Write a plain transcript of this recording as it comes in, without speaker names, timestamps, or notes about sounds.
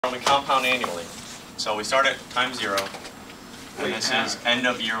we compound annually. So we start at time 0, and this is end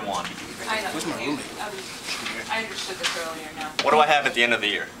of year 1. I know. Where's my roommate? I understood this earlier now. What do I have at the end of the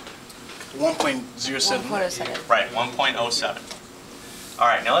year? 1.07. 1.07. Right, 1.07. All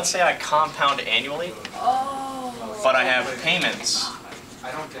right, now let's say I compound annually, but I have payments,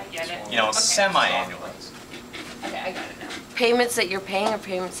 I get it. you know, semi-annually. Okay, I got it now. Payments that you're paying or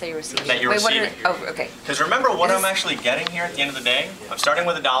payments that you're receiving? That you're Wait, what receiving. Oh, okay. Because remember what I'm actually getting here at the end of the day? I'm starting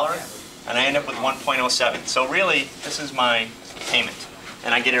with $1, and I end up with 1.07. So really, this is my payment,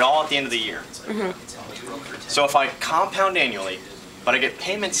 and I get it all at the end of the year. So if I compound annually, but I get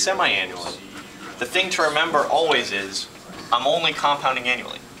payments semi-annually, the thing to remember always is I'm only compounding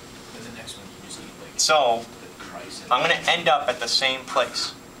annually. So I'm going to end up at the same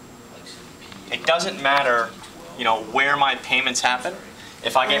place. It doesn't matter, you know, where my payments happen.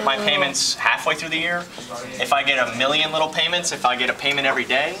 If I get my payments halfway through the year, if I get a million little payments, if I get a payment every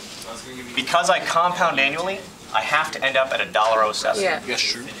day, because I compound annually, I have to end up at $1.07. Yeah. Yes,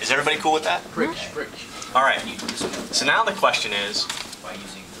 true. Is everybody cool with that? All right. So now the question is,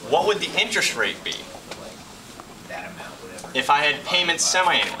 what would the interest rate be if I had payments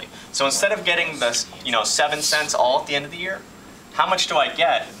semi-annually? So instead of getting the 7 cents all at the end of the year, how much do I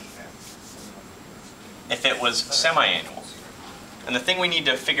get if it was semi-annual? And the thing we need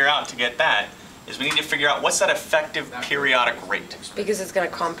to figure out to get that is we need to figure out what's that effective periodic rate. Because it's going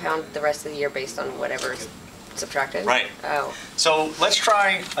to compound the rest of the year based on whatever's subtracted? Right. Oh. So let's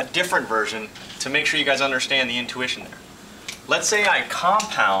try a different version to make sure you guys understand the intuition there. Let's say I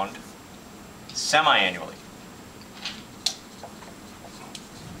compound semi-annually.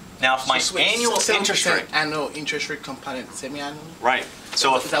 Now, if my annual interest rate, annual interest rate compounded semi-annually. right?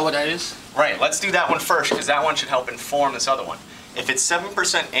 So Is that what that is? right, let's do that one first because that one should help inform this other one. If it's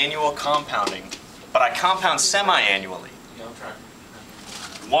 7% annual compounding, but I compound semi-annually,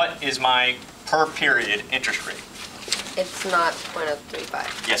 what is my per period interest rate? It's not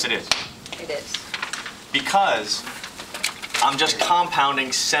 0.035. Yes, it is. It is. Because I'm just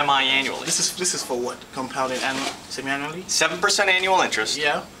compounding semi-annually. This is for what? Compounded annual, semi-annually? 7% annual interest,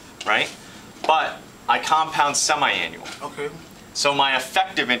 Yeah. right? But I compound semi-annual. Okay. So my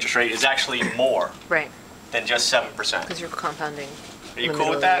effective interest rate is actually more Right, than just 7%. because you're compounding. Are you in the cool middle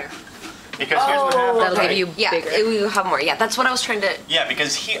with of that? the year. Because here's what happens. That'll give right? you Yeah, bigger. it will have more. Yeah, that's what I was trying to. Yeah,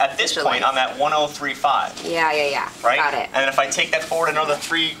 because at this Visualize. point I'm at 103.5, Yeah. right? Got it. And then if I take that forward another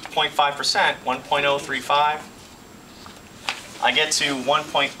 3.5%, 1.035, I get to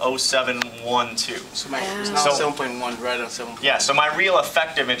 1.0712. So it's now So- 7.1 rather than 7. Yeah, so my real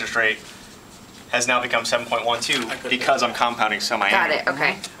effective interest rate has now become 7.12 because I'm compounding semi-annually. Got it.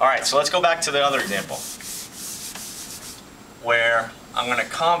 Okay. All right, so let's go back to the other example where I'm going to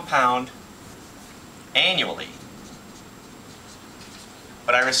compound annually,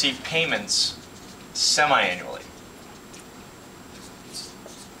 but I receive payments semi-annually.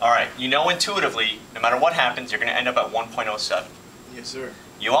 All right, you know intuitively, no matter what happens, you're going to end up at 1.07. Yes, sir.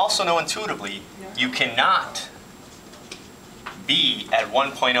 You also know intuitively you cannot be at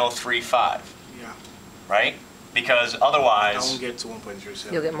 1.035, Yeah. right? Because I otherwise won't get to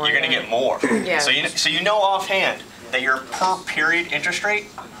 1.37. You'll get more. you're going to than get more. Yeah. So you know offhand that your per period interest rate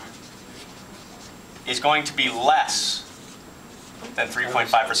is going to be less than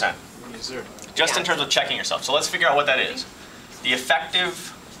 3.5%, Yes, sir. just in terms of checking yourself. So let's figure out what that is. The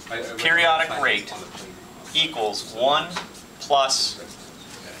effective periodic rate equals 1 plus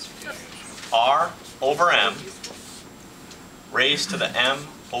R over M raised to the M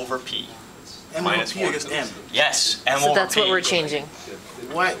over P. M Minus over P, I guess 1. M. Yes, M So over that's P. what we're changing.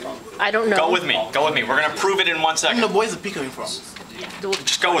 Why? I don't know. Go with me. Go with me. We're going to prove it in 1 second. No, where's the P coming from?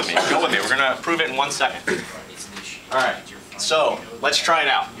 Just go with me. Go with me. We're going to prove it in 1 second. All right. So let's try it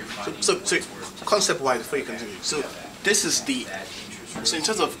out. So concept-wise, before you continue, so this is the. So in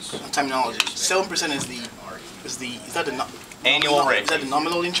terms of terminology, 7% is that the Annual rate. Is that the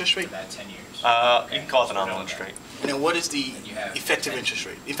nominal interest rate? You can call it the nominal interest rate. And then what is the effective interest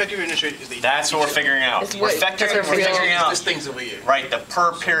rate? The effective interest rate is the. That's what we're figuring out. It's We're what- figuring that's our real- out, This thing's over here. right, the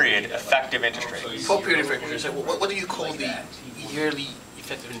per period effective interest rate. Per period effective interest rate. What do you call the yearly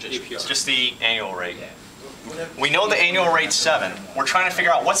effective interest rate? It's just the annual rate. We know the annual rate's 7. We're trying to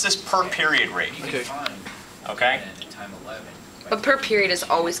figure out what's this per period rate. Okay. Okay? But per period is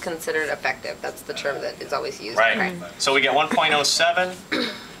always considered effective. That's the term that is always used. Right. Okay. So we get 1.07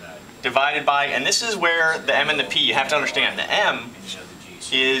 divided by, and this is where the M and the P, you have to understand, the M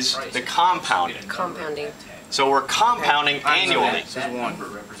is the compounding. Compounding. So we're compounding annually. This is 1.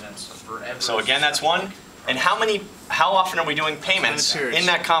 So again, that's 1. And how often are we doing payments in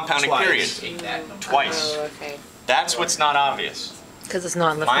that compounding period? Twice. Twice. Oh, okay. That's what's not obvious. Because it's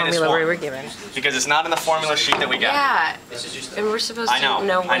not in the Minus formula we one. were given. Because it's not in the formula sheet that we got. Yeah, and we're supposed I to know,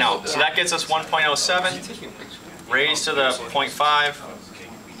 know. I know. when- So yeah. that gets us 1.07 raised to the 0.5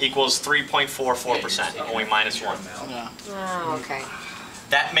 equals 3.44% when we minus 1. Yeah. Oh, okay.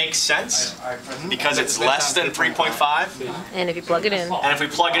 That makes sense because it's less than 3.5. And if you plug it in, And if we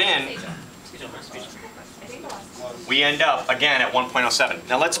plug it in, we end up again at 1.07.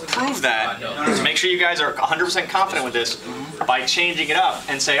 Now let's prove that. So make sure you guys are 100% confident with this by changing it up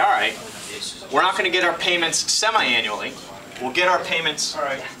and say, all right, we're not going to get our payments semi-annually. We'll get our payments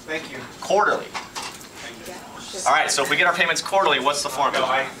quarterly. All right, so if we get our payments quarterly, what's the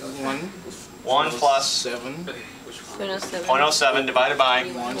formula? 1 plus 7, 0.07 divided by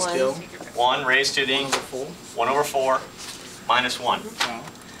 1 still, 1 raised to the 4. 1 over 4 minus 1. Yeah.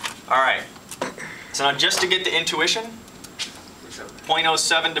 All right. So now just to get the intuition,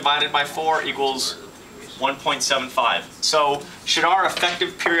 0.07 divided by 4 equals 1.75. So should our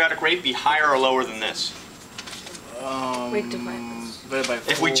effective periodic rate be higher or lower than this? Wait, divide Divided by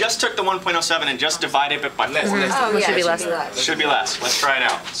If we 4. just took the 1.07 and just divided it by 4, Less, less. Oh, less. yeah, It should be less. should be less. Let's try it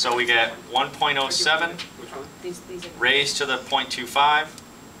out. So we get 1.07 raised to the 0.25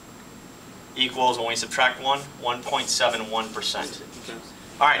 equals, when we subtract 1, 1.71%.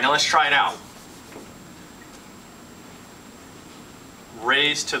 All right, now let's try it out.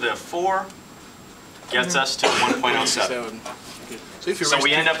 Raised to the 4 gets us to 1.07. 7. Okay. So if you So raise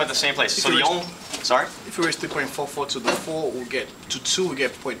we end up at the same place. if So you the raise- only, sorry? If we raise 3.44 to the 4, we'll get to 2, we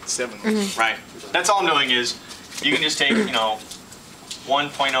get 0.7. Right. That's all I'm doing is, you can just take,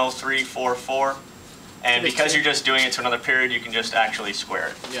 1.0344, and because you're just doing it to another period, you can just actually square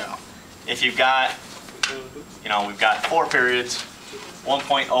it. Yeah. If you've got, we've got 4 periods,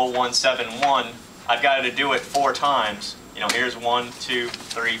 1.0171, I've got to do it 4 times. Here's 1, 2,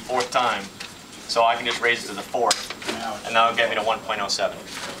 3, 4th time. So I can just raise it to the 4th, and that'll get me to 1.07.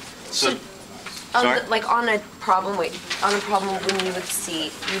 So, sorry? like on a problem, when you would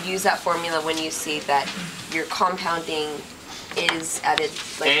see, you'd use that formula when you see that your compounding is at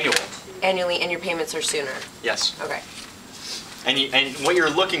its annually, and your payments are sooner. Yes. Okay. And what you're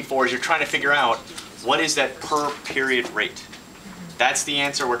looking for is you're trying to figure out what is that per period rate. That's the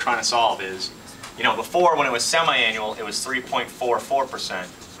answer we're trying to solve is, before when it was semi-annual, it was 3.44%.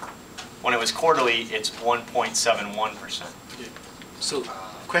 When it was quarterly, it's 1.71%. So,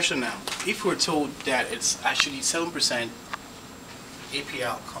 question now. If we're told that it's actually 7%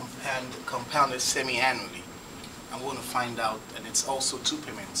 APR compounded semi-annually, I'm going to find out that it's also 2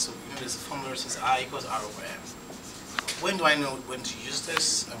 payments. So, there's a formula that says I equals R over M. When do I know when to use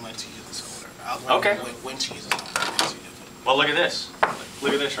this and when to use this formula? Okay. When to use it and when to use it. Well, look at this.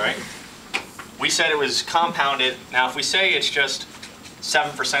 Look at this, right? We said it was compounded. Now, if we say it's just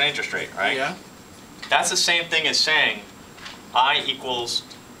 7% interest rate, right? Yeah. That's the same thing as saying I equals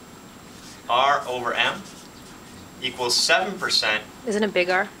R over M equals 7%. Isn't it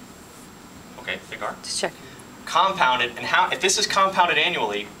big R? Okay, big R. Just check. Compounded, and if this is compounded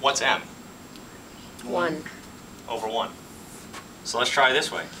annually, what's M? 1. Over 1. So let's try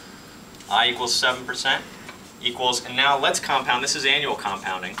this way. I equals 7% equals, and now let's compound. This is annual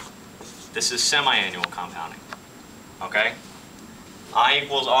compounding. This is semi-annual compounding. Okay? I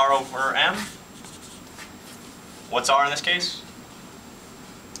equals R over M. What's R in this case?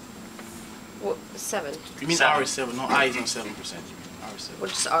 7. You mean 7. R is 7, no, I is not 7%. R is 7.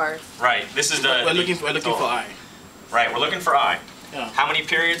 Which is R? Right. This is the. We're looking for I. Right. We're looking for I. Yeah. How many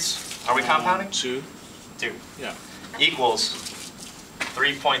periods are we compounding? 2. 2. Yeah. Equals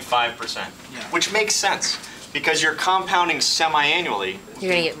 3.5%. Yeah. Which makes sense because you're compounding semi-annually.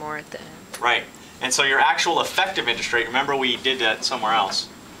 You're going to get more at the end. Right. And so your actual effective interest rate, remember we did that somewhere else,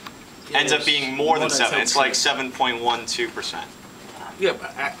 ends up being more than 7. It's like 7.12%. Yeah,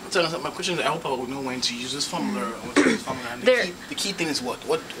 but so my question is, I hope I will know when to use this formula. Or when to use this formula. And the key thing is what?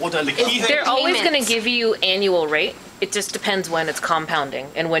 What are the key things? They're always going Going to give you annual rate. It just depends when it's compounding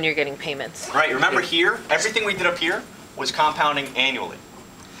and when you're getting payments. Right. Remember here, everything we did up here was compounding annually.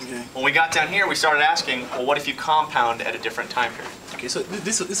 Okay. When we got down here, we started asking, well, what if you compound at a different time period? Okay, so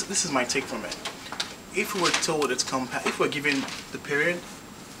this is my take from it. If we were told it's if we're given the period,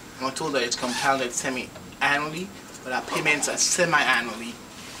 and we're told that it's compounded semi-annually, but our payments are semi-annually,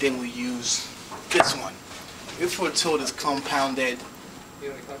 then we use this one. If we're told it's compounded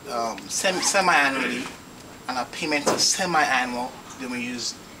semi-annually, and our payments are semi-annual, then we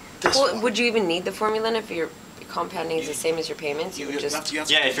use this Well, one. would you even need the formula if your compounding is the same as your payments? You would just. You have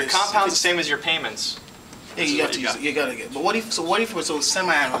to Yeah, if your this- compound's the same as your payments, Yeah, you have to use it. You gotta get. But what if we're told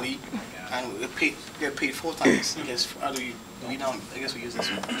semi-annually, and we get paid 4 times? I guess how do we don't? I guess we use this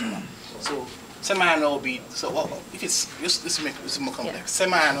one. So Semi-annual will be, so if it's, just this is more complex.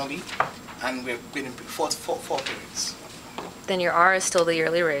 Semi-annually, and we've been in four periods. Then your R is still the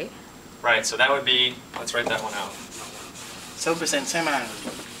yearly rate. Right, so that would be, let's write that one out. 7% semi-annually.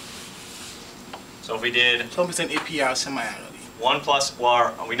 So if we did 7% APR semi-annually. 1 plus,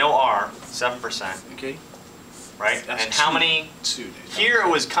 well, we know R, 7%, Okay? right? That's And how two. many, 2. here it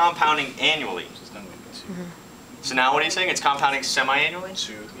was compounding annually. It's not going to be 2. So now what are you saying? It's compounding semi-annually?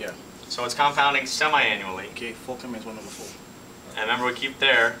 2, yeah. So it's compounding semi-annually. Okay, 4 payments, 1 over 4. And remember we keep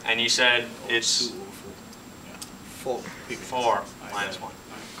there, and you said it's 2 over 4. Yeah. 4 payments. 4 minus 1.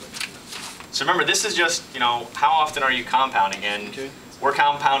 So remember, this is just, you know, how often are you compounding? And Okay. we're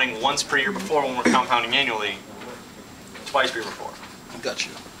compounding once per year before when we're compounding annually, twice per year before. I got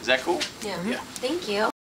you. Is that cool? Yeah. Yeah. Thank you.